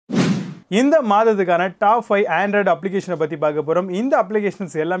இந்த மாதத்துக்கான top 5 Android அப்ளிகேஷனை பத்தி பார்க்க போறோம். இந்த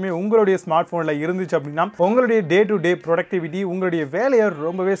அப்ளிகேஷன்ஸ் எல்லாமே உங்களுடைய ஸ்மார்ட் போன்ல இருந்துச்சு அப்படின்னா உங்களுடைய டே டு டே ப்ரொடக்டிவிட்டி உங்களுடைய வேலையை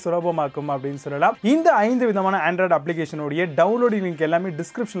ரொம்பவே சுலபமாக்கும் அப்படின்னு சொல்லலாம். இந்த 5 விதமான ஆண்ட்ராய்டு அப்ளிகேஷனுடைய டவுன்லோடிங் லிங்க் எல்லாமே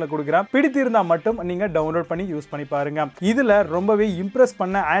டிஸ்கிரிப்ஷன்ல கொடுக்குறேன். பிடித்திருந்தா மட்டும் நீங்க டவுன்லோட் பண்ணி யூஸ் பண்ணி பாருங்க. இதுல ரொம்பவே இம்ப்ரெஸ்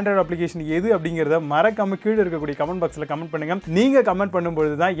பண்ண ஆண்ட்ராய்டு அப்ளிகேஷன் எது அப்படிங்கறத மறக்காம கீழே இருக்கக்கூடிய கமெண்ட் பாக்ஸ்ல கமெண்ட் பண்ணுங்க. நீங்க கமெண்ட்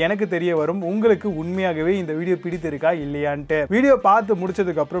பண்ணும்போது தான் எனக்கு தெரிய வரும் உங்களுக்கு உண்மையாகவே இந்த வீடியோ பிடித்திருக்கா இல்லையான்ட்டு. வீடியோ பார்த்து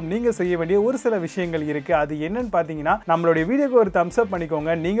முடிச்சதுக்கு அப்புறம் நீங்க செய்ய வேண்டிய ஒரு சில விஷயங்கள் இருக்கு. அது என்னன்னு பாத்தீங்கன்னா நம்மளுடைய வீடியோக்கு ஒரு தம்ஸ் அப்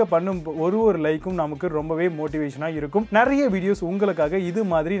பண்ணிக்கோங்க. நீங்க பண்ணும் ஒரு லைக்கும் நமக்கு ரொம்பவே மோட்டிவேஷனா இருக்கும். நிறைய வீடியோஸ் உங்களுக்காக இது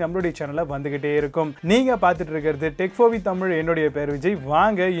மாதிரி நம்மளுடைய சேனல்ல வந்துகிட்டே இருக்கும். நீங்க பார்த்துட்டு இருக்கிறது டெக் ஃபோர் வித் தமிழ். என்னுடைய பேர் விஜய்.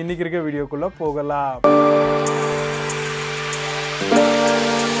 வாங்க இன்னைக்கு இருக்க வீடியோக்குள்ள போகலாம்.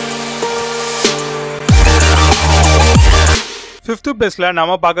 5th பிளேஸ்ல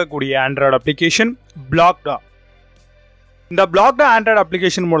நாம பார்க்கக்கூடிய ஆண்ட்ராய்டு அப்ளிகேஷன் பிளாக்டா. இந்த பிளாக்டா ஆண்ட்ராய்டு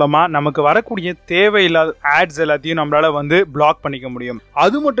அப்ளிகேஷன் மூலமா நமக்கு வரக்கூடிய தேவையில்லாத ஆட்ஸ் எல்லாத்தையும் நம்மளால பிளாக் பண்ணிக்க முடியும்.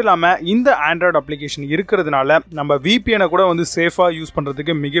 அது மட்டும் இல்லாம இந்த ஆண்ட்ராய்டு அப்ளிகேஷன் இருக்கிறதுனால நம்ம VPN கூட சேஃபா யூஸ்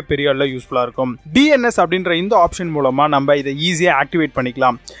பண்றதுக்கு மிகப்பெரிய யூஸ்ஃபுல்லா இருக்கும். DNS அப்படின்ற இந்த ஆப்ஷன் மூலமா நம்ம இதை ஈஸியா ஆக்டிவேட்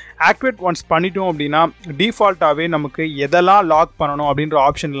பண்ணிக்கலாம். ஆக்டிவேட் ஒன்ஸ் பண்ணிட்டோம் அப்படின்னா டிஃபால்ட்டாவே நமக்கு எதெல்லாம் லாக் பண்ணணும் அப்படின்ற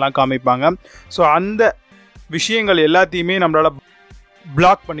ஆப்ஷன் எல்லாம் காமிப்பாங்க. ஸோ அந்த விஷயங்கள் எல்லாத்தையுமே நம்மளால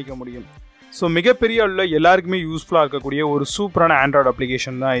பிளாக் பண்ணிக்க முடியும். ஸோ மிகப்பெரிய எல்லாருக்குமே யூஸ்ஃபுல்லாக இருக்கக்கூடிய ஒரு சூப்பரான ஆண்ட்ராய்டு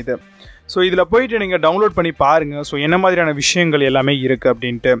அப்ளிகேஷன் தான் இது. ஸோ இதில் போயிட்டு நீங்கள் டவுன்லோட் பண்ணி பாருங்கள். ஸோ என்ன மாதிரியான விஷயங்கள் எல்லாமே இருக்குது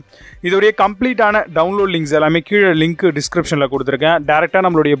அப்படின்ட்டு. இதோடைய கம்ப்ளீட்டான டவுன்லோட் லிங்க்ஸ் எல்லாமே கீழே லிங்க் டிஸ்கிரிப்ஷனில் கொடுத்துருக்கேன். டேரெக்டாக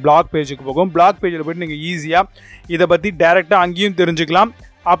நம்மளுடைய பிளாக் பேஜுக்கு போகும். பிளாக் பேஜில் போய்ட்டு நீங்கள் ஈஸியாக இதை பற்றி டேரெக்டாக அங்கேயும் தெரிஞ்சுக்கலாம்.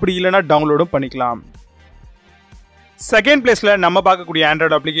 அப்படி இல்லைனா டவுன்லோடும் பண்ணிக்கலாம். செகண்ட் பிளேஸில் நம்ம பார்க்கக்கூடிய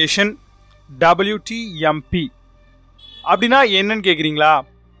ஆண்ட்ராய்டு அப்ளிகேஷன் WTMP. அப்படின்னா என்னன்னு கேட்குறீங்களா?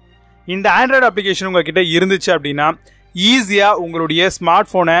 இந்த ஆண்ட்ராய்டு அப்ளிகேஷன் உங்ககிட்ட இருந்துச்சு அப்படின்னா ஈஸியாக உங்களுடைய ஸ்மார்ட்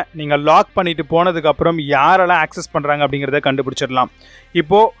ஃபோனை நீங்கள் லாக் பண்ணிட்டு போனதுக்கப்புறம் யாரெல்லாம் ஆக்சஸ் பண்ணுறாங்க அப்படிங்கிறத கண்டுபிடிச்சிடலாம்.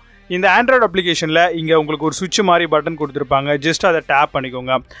 இப்போது இந்த ஆண்ட்ராய்டு அப்ளிகேஷனில் இங்கே உங்களுக்கு ஒரு சுவிட்ச் மாதிரி பட்டன் கொடுத்துருப்பாங்க. ஜஸ்ட் அதை டேப்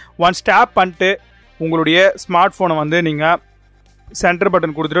பண்ணிக்கோங்க. ஒன்ஸ் டேப் பண்ணிட்டு உங்களுடைய ஸ்மார்ட் ஃபோனை நீங்கள் சென்டர்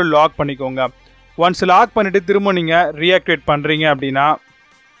பட்டன் கொடுத்துட்டு லாக் பண்ணிக்கோங்க. ஒன்ஸ் லாக் பண்ணிவிட்டு திரும்ப நீங்கள் ரீஆக்டிவேட் பண்ணுறீங்க அப்படின்னா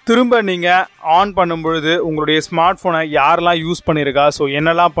திரும்ப நீங்கள் ஆன் பண்ணும்பொழுது உங்களுடைய ஸ்மார்ட் ஃபோனை யாரெல்லாம் யூஸ் பண்ணியிருக்கா, ஸோ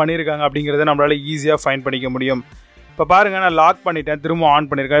என்னெல்லாம் பண்ணியிருக்காங்க அப்படிங்கிறத நம்மளால் ஈஸியாக ஃபைண்ட் பண்ணிக்க முடியும். இப்போ பாருங்கள், நான் லாக் பண்ணிட்டேன், திரும்ப ஆன்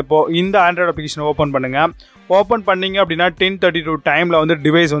பண்ணியிருக்கேன். இப்போது இந்த ஆண்ட்ராய்டு அப்ளிகேஷன் ஓப்பன் பண்ணுங்கள். ஓப்பன் பண்ணிங்க அப்படின்னா 10:32 டைமில்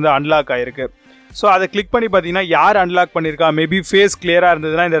டிவைஸ் அன்லாக் ஆகிருக்கு. ஸோ அதை கிளிக் பண்ணி பார்த்தீங்கன்னா யார் அன்லாக் பண்ணியிருக்கா, மேபி ஃபேஸ் கிளியராக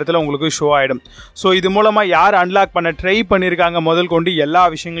இருந்ததுன்னா இந்த இடத்துல உங்களுக்கு ஷோ ஆகிடும். ஸோ இது மூலமாக யார் அன்லாக் பண்ண ட்ரை பண்ணியிருக்காங்க முதல் கொண்டு எல்லா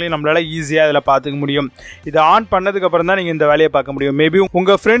விஷயங்களையும் நம்மளால் ஈஸியாக இதில் பார்த்துக்க முடியும். இதை ஆன் பண்ணதுக்கப்புறம் தான் நீங்கள் இந்த வேலையை பார்க்க முடியும். மேபி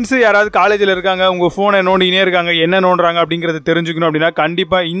உங்கள் ஃப்ரெண்ட்ஸு யாராவது காலேஜில் இருக்காங்க, உங்கள் ஃபோனை நோண்டினே இருக்காங்க, என்ன நோண்டுறாங்க அப்படிங்கிறது தெரிஞ்சுக்கணும் அப்படின்னா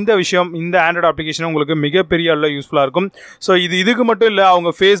கண்டிப்பாக இந்த விஷயம், இந்த ஆண்ட்ராய்டு அப்ளிகேஷன் உங்களுக்கு மிகப்பெரிய யூஸ்ஃபுல்லாக இருக்கும். ஸோ இதுக்கு மட்டும் இல்லை,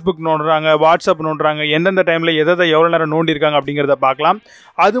 அவங்க ஃபேஸ்புக் நோண்டுறாங்க, வாட்ஸ்அப் நோண்டுறாங்க, எந்தெந்த டைமில் எதை எவ்வளோ நேரம் நோண்டிருக்காங்க அப்படிங்கிறத பார்க்கலாம்.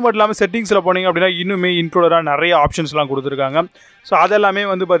 அது மட்டும் இல்லாமல் செட்டிங்ஸில் போனீங்க அப்படின்னா இன்னுமே இன்க்ளூடராக நிறைய ஆப்ஷன்ஸ்லாம் கொடுத்துருக்காங்க. ஸோ அதெல்லாமே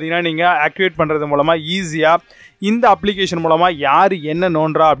பார்த்தீங்கன்னா நீங்கள் ஆக்டிவேட் பண்ணுறது மூலமாக ஈஸியாக இந்த அப்ளிகேஷன் மூலமாக யார் என்ன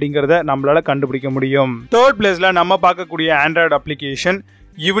நோன்றா அப்படிங்கிறத நம்மளால் கண்டுபிடிக்க முடியும். தேர்ட் பிளேஸில் நம்ம பார்க்கக்கூடிய ஆண்ட்ராய்டு அப்ளிகேஷன்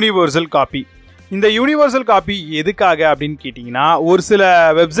யூனிவர்சல் காப்பி. இந்த யூனிவர்சல் காப்பி எதுக்காக அப்படின்னு கேட்டிங்கன்னா, ஒரு சில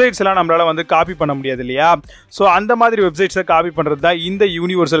வெப்சைட்ஸ் எல்லாம் நம்மளால் காப்பி பண்ண முடியாது இல்லையா? ஸோ அந்த மாதிரி வெப்சைட்ஸை காப்பி பண்ணுறது தான் இந்த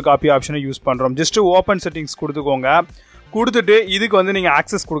யூனிவர்சல் காப்பி ஆப்ஷனை யூஸ் பண்ணுறோம். ஜஸ்ட்டு ஓப்பன் செட்டிங்ஸ் கொடுத்துக்கோங்க. கொடுத்துட்டு இதுக்கு நீங்கள்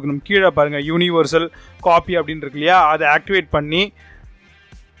ஆக்சஸ் கொடுக்கணும். கீழே பாருங்கள் யூனிவர்சல் காப்பி அப்படின்னு இருக்கு இல்லையா, அதை ஆக்டிவேட் பண்ணி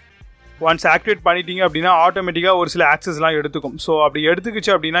ஒன்ஸ் ஆக்டிவேட் பண்ணிட்டீங்க அப்படின்னா ஆட்டோமேட்டிக்காக ஒரு சில ஆக்சஸ்லாம் எடுத்துக்கும். ஸோ அப்படி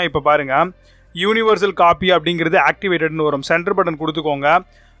எடுத்துக்கிச்சு அப்படின்னா இப்போ பாருங்கள், யூனிவர்சல் காப்பி அப்படிங்கிறது ஆக்டிவேட்டட்னு வரும். சென்டர் பட்டன் கொடுத்துக்கோங்க.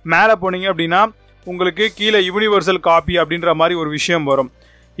 மேலே போனீங்க அப்படின்னா உங்களுக்கு கீழே யூனிவர்சல் காப்பி அப்படின்ற மாதிரி ஒரு விஷயம் வரும்.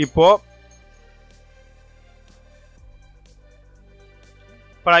 இப்போ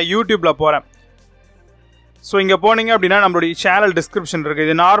நான் யூடியூப்பில் போகிறேன். ஸோ இங்கே போனீங்க அப்படின்னா நம்மளுடைய சேனல் டிஸ்கிரிப்ஷன் இருக்குது.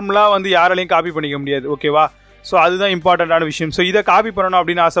 இது நார்மலாக யாராலையும் காப்பி பண்ணிக்க முடியாது, ஓகேவா? ஸோ அதுதான் இம்பார்ட்டண்ட்டான விஷயம். ஸோ இதை காப்பி பண்ணணும்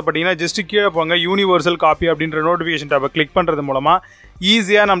அப்படின்னு ஆசைப்பட்டீங்கன்னா ஜஸ்ட்டு கீழே போங்க, யூனிவர்சல் காப்பி அப்படின்ற நோட்டிஃபிகேஷன் டேப்பை கிளிக் பண்ணுறது மூலமாக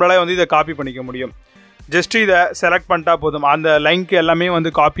ஈஸியாக நம்மளால் இதை காப்பி பண்ணிக்க முடியும். ஜஸ்ட் இதை செலக்ட் பண்ணிட்டா போதும், அந்த லிங்க் எல்லாமே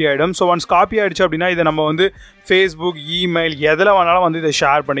காப்பி ஆகிடும். ஸோ ஒன்ஸ் காப்பி ஆகிடுச்சு அப்படின்னா இதை நம்ம ஃபேஸ்புக், இமெயில் எதில் வேணாலும் இதை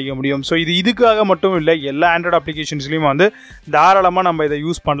ஷேர் பண்ணிக்க முடியும். ஸோ இதுக்காக மட்டும் இல்லை, எல்லா ஆண்ட்ராய்டு அப்ளிகேஷன்ஸ்லையும் தாராளமாக நம்ம இதை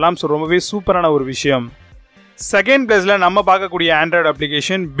யூஸ் பண்ணலாம். ஸோ ரொம்பவே சூப்பரான ஒரு விஷயம். செகண்ட் பிளேஸில் நம்ம பார்க்கக்கூடிய Android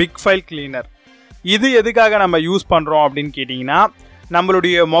application big file cleaner. இது எதுக்காக நம்ம யூஸ் பண்ணுறோம் அப்படின்னு கேட்டிங்கன்னா,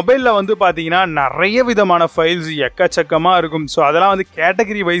 நம்மளுடைய மொபைலில் வந்து பார்த்தீங்கன்னா நிறைய விதமான ஃபைல்ஸ் எக்கச்சக்கமாக இருக்கும். ஸோ அதெல்லாம் வந்து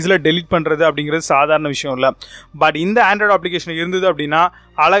கேட்டகரி வைஸில் டெலிட் பண்ணுறது அப்படிங்கிறது சாதாரண விஷயம் இல்லை. பட் இந்த ஆண்ட்ராய்டு அப்ளிகேஷன் இருந்தது அப்படின்னா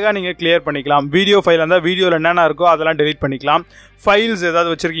அழகாக நீங்கள் கிளியர் பண்ணிக்கலாம். வீடியோ ஃபைல் இருந்தால் வீடியோவில் என்னென்ன இருக்கோ அதெல்லாம் டெலிட் பண்ணிக்கலாம். ஃபைல்ஸ் ஏதாவது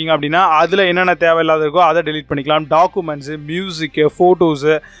வச்சுருக்கீங்க அப்படின்னா அதில் என்னென்ன தேவையில்லாத இருக்கோ அதை டெலிட் பண்ணிக்கலாம். டாக்குமெண்ட்ஸு, மியூசிக்கு,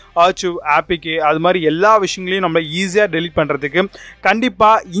 ஃபோட்டோஸு, ஆர்ச்சிவ், ஆப்பிக்கு, அது மாதிரி எல்லா விஷயங்களையும் நம்ம ஈஸியாக டெலிட் பண்ணுறதுக்கு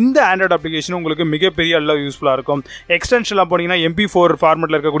கண்டிப்பாக இந்த ஆண்ட்ராய்டு அப்ளிகேஷன் உங்களுக்கு மிகப்பெரிய எல்லாம் யூஸ்ஃபுல்லாக இருக்கும். எக்ஸ்டென்ஷன்லாம் போனீங்கன்னா MP4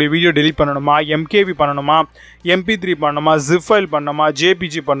 ஃபார்மெட்டில் இருக்கக்கூடிய வீடியோ டெலிட் பண்ணணுமா, MKV பண்ணணுமா, MP3 பண்ணணுமா, ஜிப் ஃபைல் பண்ணணுமா,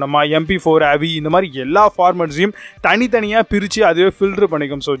 JPG பண்ணணுமா, MP4 AVI, இந்த மாதிரி எல்லா ஃபார்மெட்ஸையும் தனித்தனியாக பிரித்து அதுவே ஃபில்டர்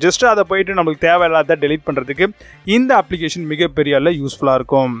பண்ணிக்கும். ஸோ ஜஸ்ட் அதை போயிட்டு நம்மளுக்கு தேவையில்லாத டெலிட் பண்ணுறதுக்கு இந்த அப்ளிகேஷன் மிகப்பெரிய யூஸ்ஃபுல்லா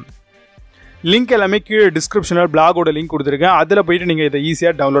இருக்கும். லிங்க் எல்லாமே கீழே டிஸ்கிரிப்ஷன்ல பிளாகோட லிங்க் கொடுத்துருக்கேன். அதில் போயிட்டு நீங்க இதை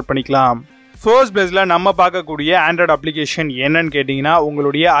ஈஸியா டவுன்லோட் பண்ணிக்கலாம். ஃபர்ஸ்ட் பிளேஸ்ல நம்ம பார்க்கக்கூடிய ஆண்ட்ராய்டு அப்ளிகேஷன் என்னன்னு கேட்டிங்கன்னா,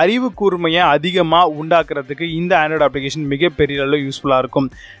 உங்களுடைய அறிவு கூர்மையை அதிகமாக உண்டாக்குறதுக்கு இந்த ஆண்ட்ராய்டு அப்ளிகேஷன் மிகப்பெரிய அளவு யூஸ்ஃபுல்லாக இருக்கும்.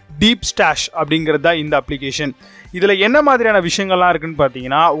 டீப் ஸ்டாஷ் அப்படிங்கிறது தான் இந்த அப்ளிகேஷன். இதில் என்ன மாதிரியான விஷயங்கள்லாம் இருக்குன்னு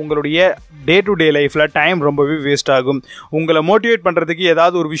பார்த்தீங்கன்னா, உங்களுடைய டே டு டே லைஃப்பில் டைம் ரொம்பவே வேஸ்ட் ஆகும். உங்களை மோட்டிவேட் பண்ணுறதுக்கு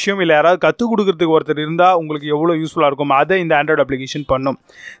ஏதாவது ஒரு விஷயம் இல்லை யாராவது கற்றுக் கொடுக்குறதுக்கு ஒருத்தர் இருந்தால் உங்களுக்கு எவ்வளோ யூஸ்ஃபுல்லாக இருக்கும், அதை இந்த ஆண்ட்ராய்டு அப்ளிகேஷன் பண்ணும்.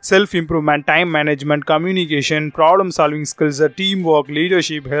 Self improvement, time management, communication, problem solving skills, team work,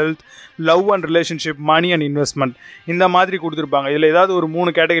 leadership, health, love and relationship, money and investment, இந்த மாதிரி கொடுத்துருப்பாங்க. இதில் ஏதாவது ஒரு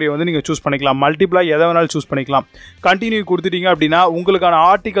 3 கேட்டகரி வந்து நீங்கள் சூஸ் பண்ணிக்கலாம். மல்டிப்ளா எதை வேணாலும் சூஸ் பண்ணிக்கலாம். கண்டினியூ கொடுத்துட்டீங்க அப்படின்னா உங்களுக்கான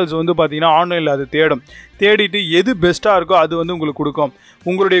ஆர்டிகல்ஸ் வந்து பார்த்தீங்கன்னா ஆன்லைனில் அது தேடிட்டு எது பெஸ்ட்டாக இருக்கோ அது வந்து உங்களுக்கு கொடுக்கும்.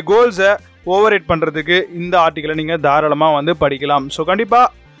 உங்களுடைய கோல்ஸை ஓவர்ரைட் பண்ணுறதுக்கு இந்த ஆர்டிக்கலை நீங்கள் தாராளமாக வந்து படிக்கலாம். ஸோ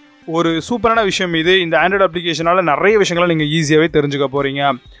கண்டிப்பாக ஒரு சூப்பரான விஷயம் இது. இந்த ஆண்ட்ராய்டு அப்ளிகேஷனால் நிறைய விஷயங்களை நீங்கள் ஈஸியாகவே தெரிஞ்சுக்க போகிறீங்க.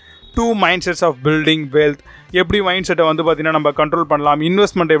 2 mind sets of building wealth, எப்படி மைண்ட் செட்டை வந்து பார்த்தீங்கன்னா நம்ம கண்ட்ரோல் பண்ணலாம்,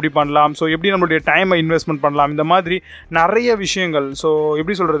 இன்வெஸ்ட்மெண்ட் எப்படி பண்ணலாம், ஸோ எப்படி நம்மளுடைய டைமை இன்வெஸ்ட்மெண்ட் பண்ணலாம், இந்த மாதிரி நிறைய விஷயங்கள். ஸோ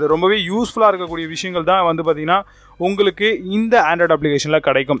எப்படி சொல்கிறது, ரொம்பவே யூஸ்ஃபுல்லாக இருக்கக்கூடிய விஷயங்கள் தான் வந்து பார்த்தீங்கன்னா உங்களுக்கு இந்த ஆண்ட்ராய்டு அப்ளிகேஷனில்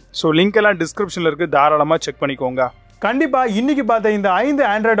கிடைக்கும். ஸோ லிங்க் எல்லாம் டிஸ்கிரிப்ஷனில் இருக்குது, தாராளமாக செக் பண்ணிக்கோங்க. கண்டிப்பாக இன்றைக்கி பார்த்த இந்த 5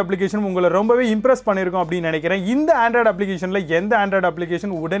 ஆண்ட்ராய்டு அப்ளிகேஷன் உங்களை ரொம்பவே இம்ப்ரெஸ் பண்ணியிருக்கோம் அப்படின்னு நினைக்கிறேன். இந்த ஆண்ட்ராய்டு அப்ளிகேஷனில் எந்த ஆண்ட்ராய்டு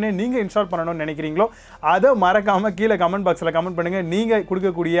அப்ளிகேஷன் உடனே நீங்கள் இன்ஸ்டால் பண்ணணும்னு நினைக்கிறீங்களோ அதை மறக்காமல் கீழே கமெண்ட் பாக்ஸில் கமெண்ட் பண்ணுங்கள். நீங்கள்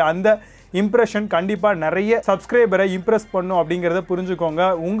கொடுக்கக்கூடிய அந்த இம்ப்ரெஷன் கண்டிப்பாக நிறைய சப்ஸ்கிரைபரை இம்ப்ரெஸ் பண்ணும் அப்படிங்கிறத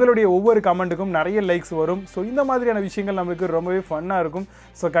புரிஞ்சுக்கோங்க. உங்களுடைய ஒவ்வொரு கமெண்ட்டுக்கும் நிறைய லைக்ஸ் வரும். ஸோ இந்த மாதிரியான விஷயங்கள் நம்மளுக்கு ரொம்பவே ஃபன்னாக இருக்கும்.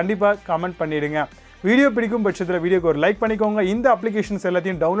 ஸோ கண்டிப்பாக கமெண்ட் பண்ணிவிடுங்க. வீடியோ பிடிக்கும் பட்சத்தில் வீடியோக்கு ஒரு லைக் பண்ணிக்கோங்க. இந்த அப்ளிகேஷன்ஸ்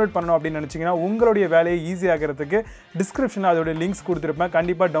எல்லாத்தையும் டவுன்லோட் பண்ணணும் அப்படின்னு நினச்சிங்கன்னா உங்களுடைய வேலையை ஈஸியாகிறதுக்கு டிஸ்கிரிப்ஷனில் அதோடைய லிங்க்ஸ் கொடுத்துருப்பேன்.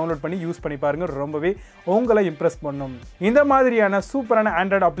 கண்டிப்பாக டவுன்லோட் பண்ணி யூஸ் பண்ணி பாருங்கள், ரொம்பவே உங்களை இம்ப்ரெஸ் பண்ணும். இந்த மாதிரியான சூப்பரான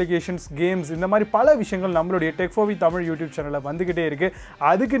ஆண்ட்ராய்டு அப்ளிகேஷன்ஸ், கேம்ஸ், இந்த மாதிரி பல விஷயங்கள் நம்மளுடைய டெக்4வி தமிழ் யூடியூப் சேனலில் வந்துக்கிட்டே இருக்குது.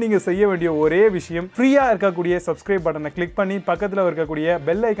 அதுக்கு நீங்கள் செய்ய வேண்டிய ஒரே விஷயம், ஃப்ரீயாக இருக்கக்கூடிய சப்ஸ்கிரைப் பட்டனை கிளிக் பண்ணி பக்கத்தில் இருக்கக்கூடிய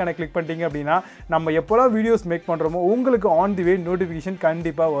பெல் ஐக்கானை கிளிக் பண்ணிட்டீங்க அப்படின்னா நம்ம எப்போலாம் வீடியோஸ் மேக் பண்ணுறோமோ உங்களுக்கு ஆன் தி வே நோட்டிஃபிகேஷன்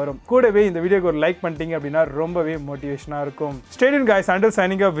கண்டிப்பாக வரும். கூடவே இந்த வீடியோக்கு ஒரு லைக் பண்ணிட்டீங்க அப்படின்னா ரொம்பவே மோட்டிவேஷனாக இருக்கும். Stay tuned guys, until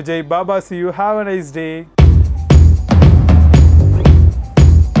signing off, Vijay, Baba, see you, have a nice day.